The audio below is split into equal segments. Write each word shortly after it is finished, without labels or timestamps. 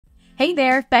Hey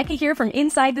there, Becca here from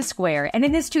Inside the Square, and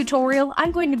in this tutorial,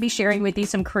 I'm going to be sharing with you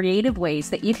some creative ways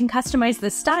that you can customize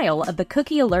the style of the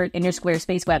cookie alert in your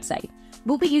Squarespace website.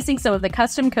 We'll be using some of the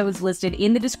custom codes listed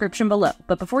in the description below,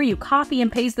 but before you copy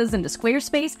and paste those into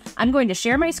Squarespace, I'm going to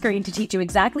share my screen to teach you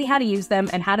exactly how to use them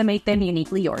and how to make them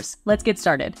uniquely yours. Let's get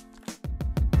started.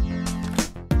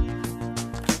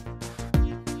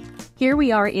 Here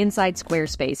we are inside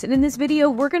Squarespace, and in this video,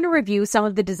 we're going to review some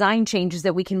of the design changes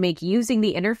that we can make using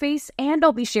the interface, and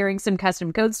I'll be sharing some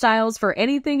custom code styles for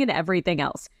anything and everything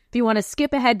else. If you want to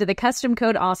skip ahead to the custom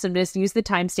code awesomeness, use the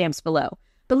timestamps below.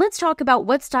 But let's talk about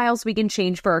what styles we can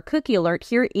change for our cookie alert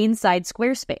here inside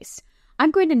Squarespace.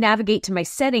 I'm going to navigate to my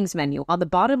settings menu on the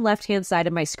bottom left-hand side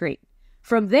of my screen.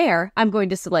 From there, I'm going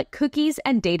to select cookies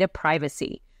and data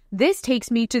privacy. This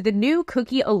takes me to the new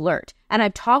cookie alert, and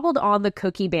I've toggled on the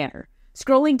cookie banner.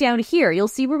 Scrolling down here, you'll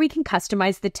see where we can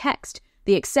customize the text,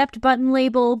 the accept button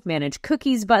label, manage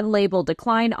cookies button label,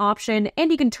 decline option,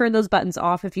 and you can turn those buttons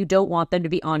off if you don't want them to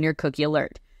be on your cookie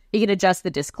alert. You can adjust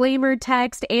the disclaimer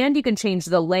text, and you can change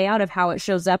the layout of how it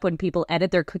shows up when people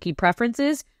edit their cookie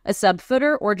preferences, a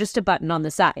subfooter, or just a button on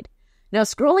the side. Now,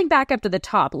 scrolling back up to the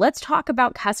top, let's talk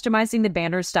about customizing the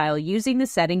banner style using the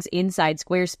settings inside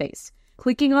Squarespace.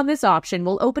 Clicking on this option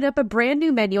will open up a brand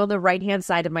new menu on the right-hand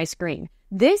side of my screen.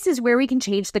 This is where we can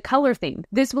change the color theme.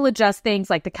 This will adjust things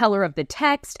like the color of the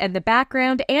text and the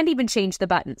background and even change the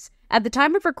buttons. At the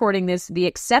time of recording this, the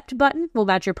accept button will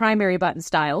match your primary button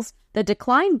styles, the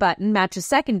decline button matches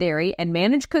secondary, and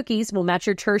manage cookies will match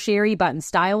your tertiary button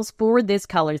styles for this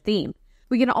color theme.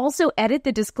 We can also edit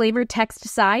the disclaimer text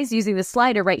size using the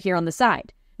slider right here on the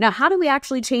side. Now, how do we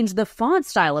actually change the font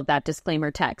style of that disclaimer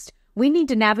text? We need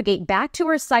to navigate back to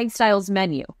our Site Styles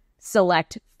menu,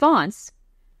 select Fonts,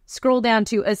 scroll down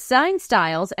to Assign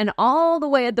Styles, and all the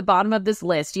way at the bottom of this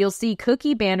list, you'll see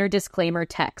Cookie Banner Disclaimer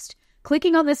Text.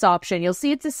 Clicking on this option, you'll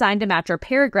see it's assigned to match our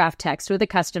paragraph text with a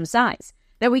custom size.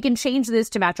 Now we can change this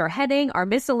to match our heading, our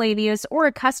miscellaneous, or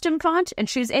a custom font, and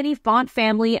choose any font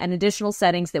family and additional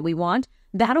settings that we want.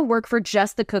 That'll work for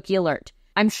just the cookie alert.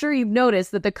 I'm sure you've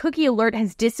noticed that the cookie alert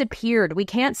has disappeared. We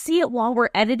can't see it while we're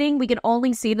editing. We can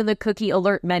only see it in the cookie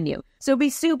alert menu. So be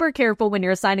super careful when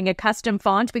you're assigning a custom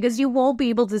font because you won't be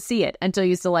able to see it until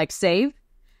you select Save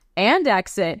and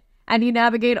Exit, and you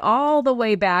navigate all the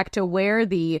way back to where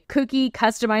the cookie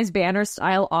customized banner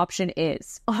style option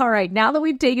is. All right, now that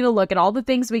we've taken a look at all the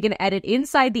things we can edit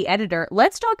inside the editor,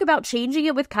 let's talk about changing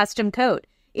it with custom code.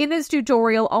 In this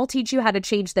tutorial, I'll teach you how to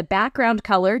change the background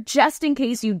color just in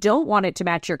case you don't want it to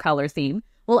match your color theme.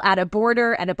 We'll add a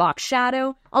border and a box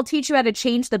shadow. I'll teach you how to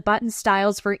change the button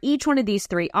styles for each one of these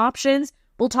three options.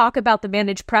 We'll talk about the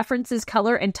Manage Preferences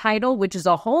color and title, which is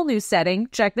a whole new setting.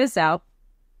 Check this out.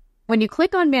 When you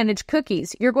click on Manage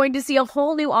Cookies, you're going to see a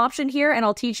whole new option here, and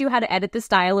I'll teach you how to edit the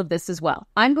style of this as well.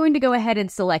 I'm going to go ahead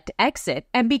and select Exit,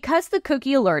 and because the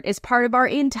cookie alert is part of our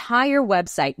entire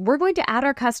website, we're going to add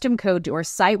our custom code to our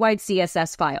site-wide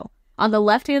CSS file. On the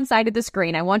left-hand side of the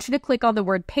screen, I want you to click on the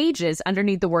word Pages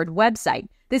underneath the word Website.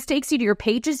 This takes you to your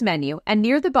Pages menu, and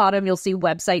near the bottom, you'll see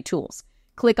Website Tools.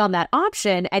 Click on that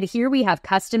option, and here we have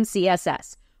Custom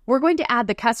CSS. We're going to add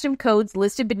the custom codes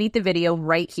listed beneath the video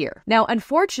right here. Now,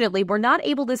 unfortunately, we're not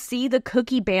able to see the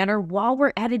cookie banner while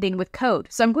we're editing with code.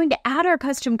 So I'm going to add our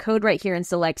custom code right here and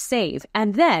select Save,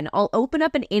 and then I'll open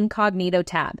up an Incognito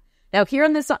tab. Now, here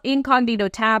in this Incognito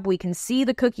tab, we can see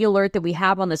the cookie alert that we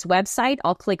have on this website.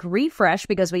 I'll click Refresh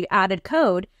because we added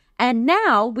code, and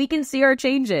now we can see our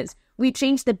changes. We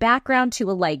changed the background to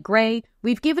a light gray,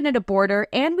 we've given it a border,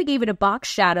 and we gave it a box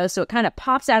shadow so it kind of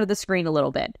pops out of the screen a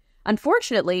little bit.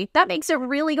 Unfortunately, that makes it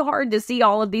really hard to see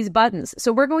all of these buttons,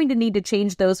 so we're going to need to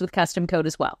change those with custom code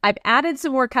as well. I've added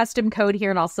some more custom code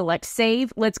here, and I'll select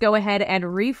Save. Let's go ahead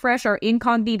and refresh our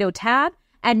Incognito tab,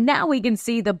 and now we can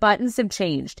see the buttons have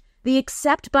changed. The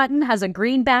Accept button has a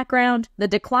green background, the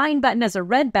Decline button has a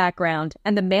red background,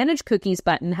 and the Manage Cookies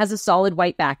button has a solid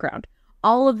white background.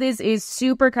 All of this is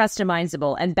super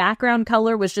customizable, and background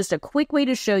color was just a quick way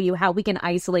to show you how we can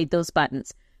isolate those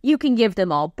buttons. You can give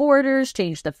them all borders,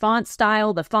 change the font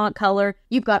style, the font color.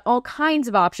 You've got all kinds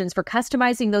of options for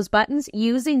customizing those buttons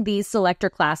using these selector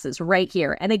classes right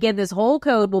here. And again, this whole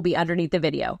code will be underneath the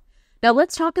video. Now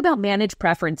let's talk about Manage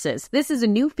Preferences. This is a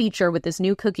new feature with this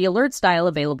new cookie alert style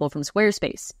available from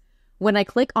Squarespace. When I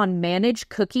click on Manage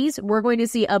Cookies, we're going to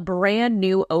see a brand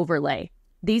new overlay.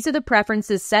 These are the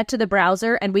preferences set to the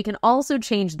browser, and we can also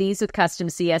change these with custom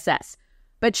CSS.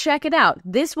 But check it out,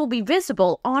 this will be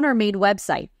visible on our main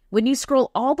website. When you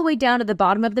scroll all the way down to the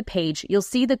bottom of the page, you'll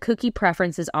see the Cookie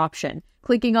Preferences option.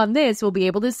 Clicking on this, we'll be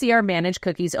able to see our Manage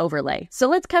Cookies overlay. So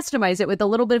let's customize it with a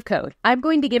little bit of code. I'm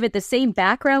going to give it the same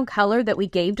background color that we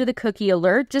gave to the cookie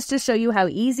alert, just to show you how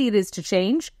easy it is to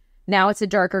change. Now it's a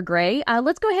darker gray.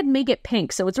 Let's go ahead and make it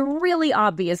pink so it's really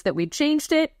obvious that we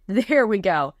changed it. There we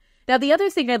go. Now, the other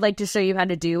thing I'd like to show you how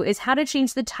to do is how to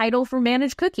change the title for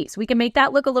Manage Cookies. We can make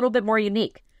that look a little bit more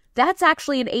unique. That's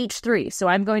actually an H3, so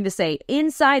I'm going to say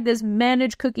inside this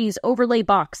Manage Cookies overlay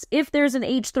box, if there's an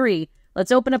H3,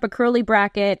 let's open up a curly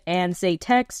bracket and say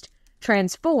text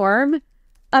transform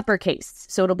uppercase,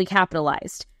 so it'll be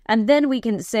capitalized. And then we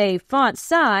can say font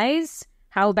size,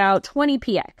 how about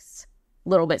 20px? A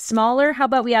little bit smaller, how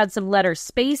about we add some letter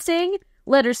spacing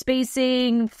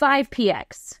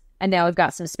 5px. And now I've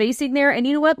got some spacing there, and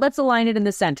you know what? Let's align it in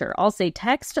the center. I'll say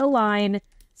text align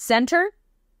center.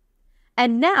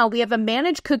 And now we have a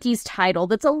Manage Cookies title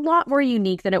that's a lot more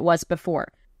unique than it was before.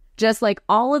 Just like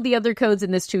all of the other codes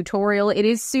in this tutorial, it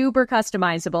is super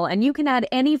customizable, and you can add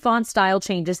any font style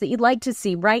changes that you'd like to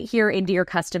see right here into your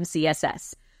custom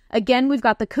CSS. Again, we've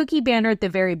got the cookie banner at the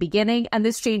very beginning, and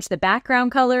this changed the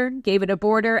background color, gave it a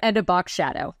border, and a box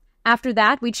shadow. After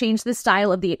that, we changed the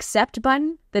style of the Accept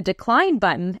button, the Decline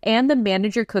button, and the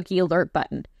Manage Your Cookie Alert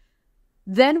button.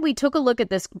 Then we took a look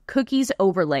at this Cookies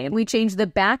overlay, and we changed the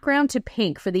background to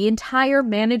pink for the entire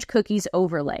Manage Cookies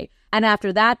overlay. And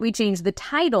after that, we changed the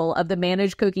title of the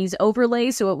Manage Cookies overlay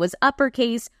so it was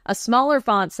uppercase, a smaller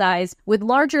font size, with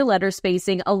larger letter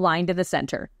spacing aligned to the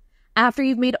center. After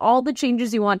you've made all the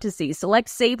changes you want to see, select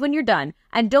Save when you're done.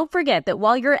 And don't forget that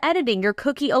while you're editing your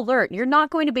cookie alert, you're not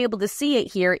going to be able to see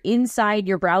it here inside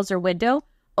your browser window.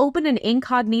 Open an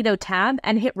Incognito tab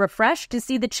and hit refresh to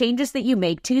see the changes that you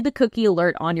make to the cookie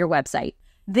alert on your website.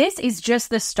 This is just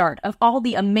the start of all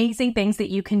the amazing things that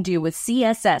you can do with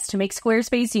CSS to make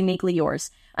Squarespace uniquely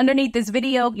yours. Underneath this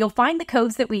video, you'll find the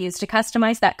codes that we use to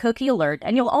customize that cookie alert,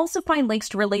 and you'll also find links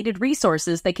to related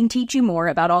resources that can teach you more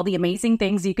about all the amazing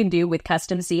things you can do with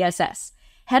custom CSS.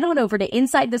 Head on over to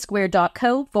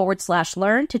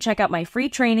insidethesquare.co/learn to check out my free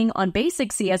training on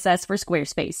basic CSS for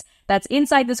Squarespace. That's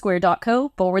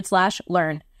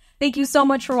insidethesquare.co/learn. Thank you so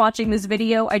much for watching this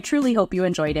video. I truly hope you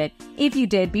enjoyed it. If you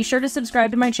did, be sure to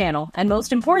subscribe to my channel, and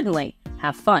most importantly,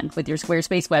 have fun with your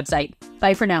Squarespace website.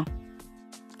 Bye for now.